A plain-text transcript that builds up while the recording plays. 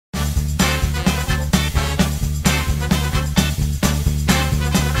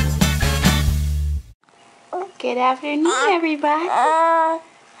Good afternoon, everybody.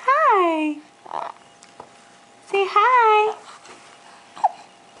 Hi. Say hi.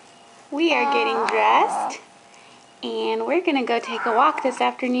 We are getting dressed, and we're going to go take a walk this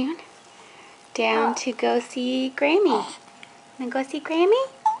afternoon down to go see Grammy. Want to go see Grammy?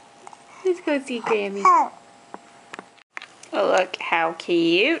 Let's go see Grammy. Oh, look how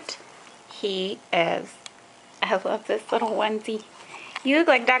cute he is. I love this little onesie. You look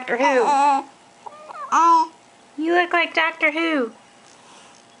like Doctor Who. You look like Doctor Who.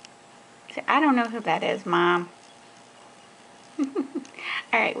 I don't know who that is, Mom.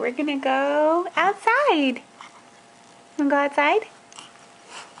 Alright, we're gonna go outside. Wanna go outside?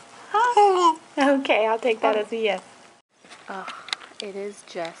 Huh? Okay, I'll take that as a yes. Oh, it is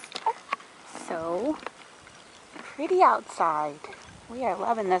just so pretty outside. We are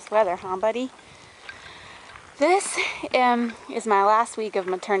loving this weather, huh, buddy? This is my last week of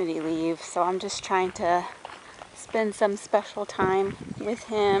maternity leave, so I'm just trying to spend some special time with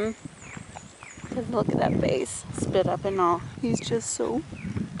him. Because look at that face, spit up and all. He's just so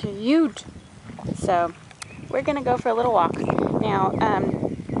cute. So we're gonna go for a little walk. Now,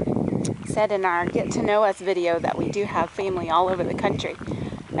 said in our Get to Know Us video that we do have family all over the country,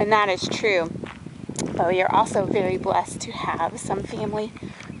 and that is true. But we are also very blessed to have some family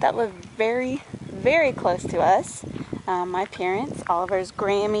that live very, very close to us. My parents, Oliver's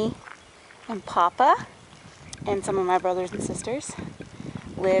Grammy and Papa, and some of my brothers and sisters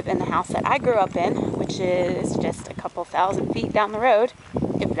live in the house that I grew up in, which is just a couple thousand feet down the road,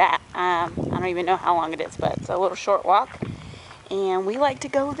 if that. I don't even know how long it is, but it's a little short walk. And we like to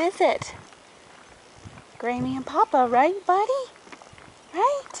go visit Grammy and Papa, right, buddy?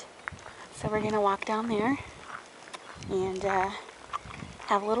 Right? So we're going to walk down there and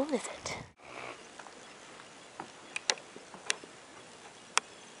have a little visit.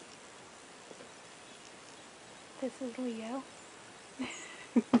 This is Leo.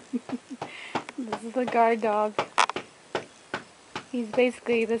 This is the guard dog. He's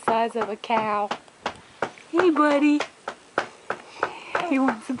basically the size of a cow. Hey, buddy. He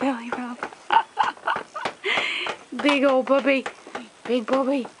wants a belly rub. Big old puppy. Big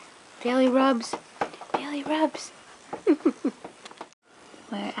puppy. Belly rubs. Belly rubs.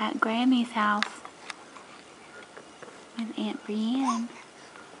 We're at Grammy's house with Aunt Brienne.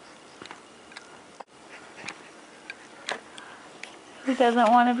 Who doesn't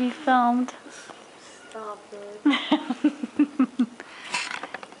want to be filmed? Stop it.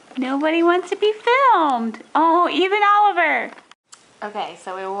 Nobody wants to be filmed. Oh, even Oliver. Okay,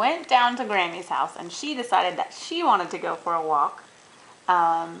 so we went down to Grammy's house, and she decided that she wanted to go for a walk.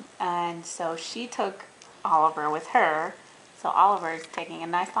 And so she took Oliver with her. So Oliver's taking a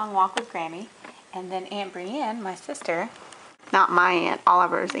nice long walk with Grammy. And then Aunt Brienne, my sister, not my aunt,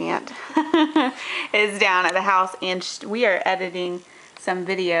 Oliver's aunt, is down at the house, and we are editing some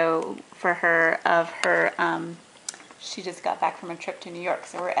video for her of her, she just got back from a trip to New York,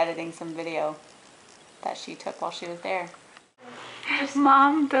 so we're editing some video that she took while she was there.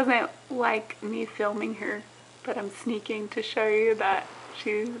 Mom doesn't like me filming her, but I'm sneaking to show you that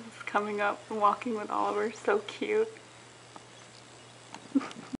she's coming up and walking with Oliver. So cute. What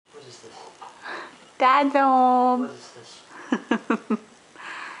is this? Dad's home. What is this?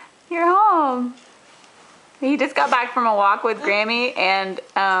 You're home. He just got back from a walk with Grammy, and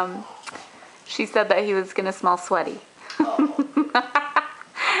she said that he was gonna smell sweaty. Oh.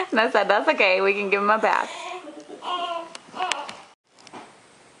 And I said, that's okay, we can give him a bath.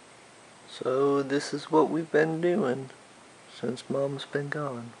 So this is what we've been doing since Mom's been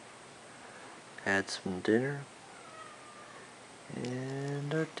gone. Had some dinner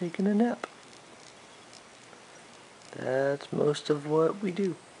and are taking a nap. That's most of what we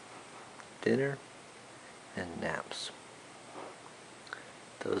do. Dinner and naps.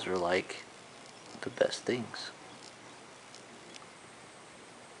 Those are like the best things.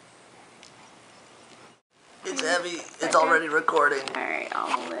 It's heavy. It's already recording. Alright, I'll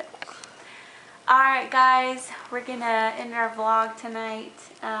hold it. Alright guys, we're gonna end our vlog tonight.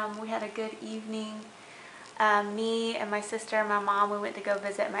 We had a good evening. Me and my sister and my mom, we went to go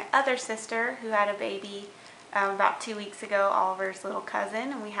visit my other sister who had a baby about 2 weeks ago, Oliver's little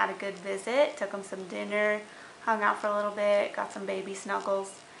cousin, and we had a good visit. Took him some dinner, hung out for a little bit, got some baby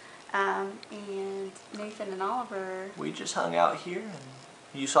snuggles. And Nathan and Oliver, We just hung out here and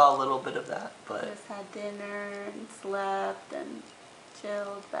you saw a little bit of that, but just had dinner and slept and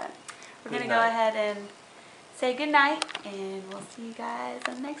chilled. But we're going to Good go night. ahead and say good night, and we'll see you guys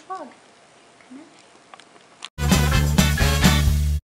in the next vlog. Good night.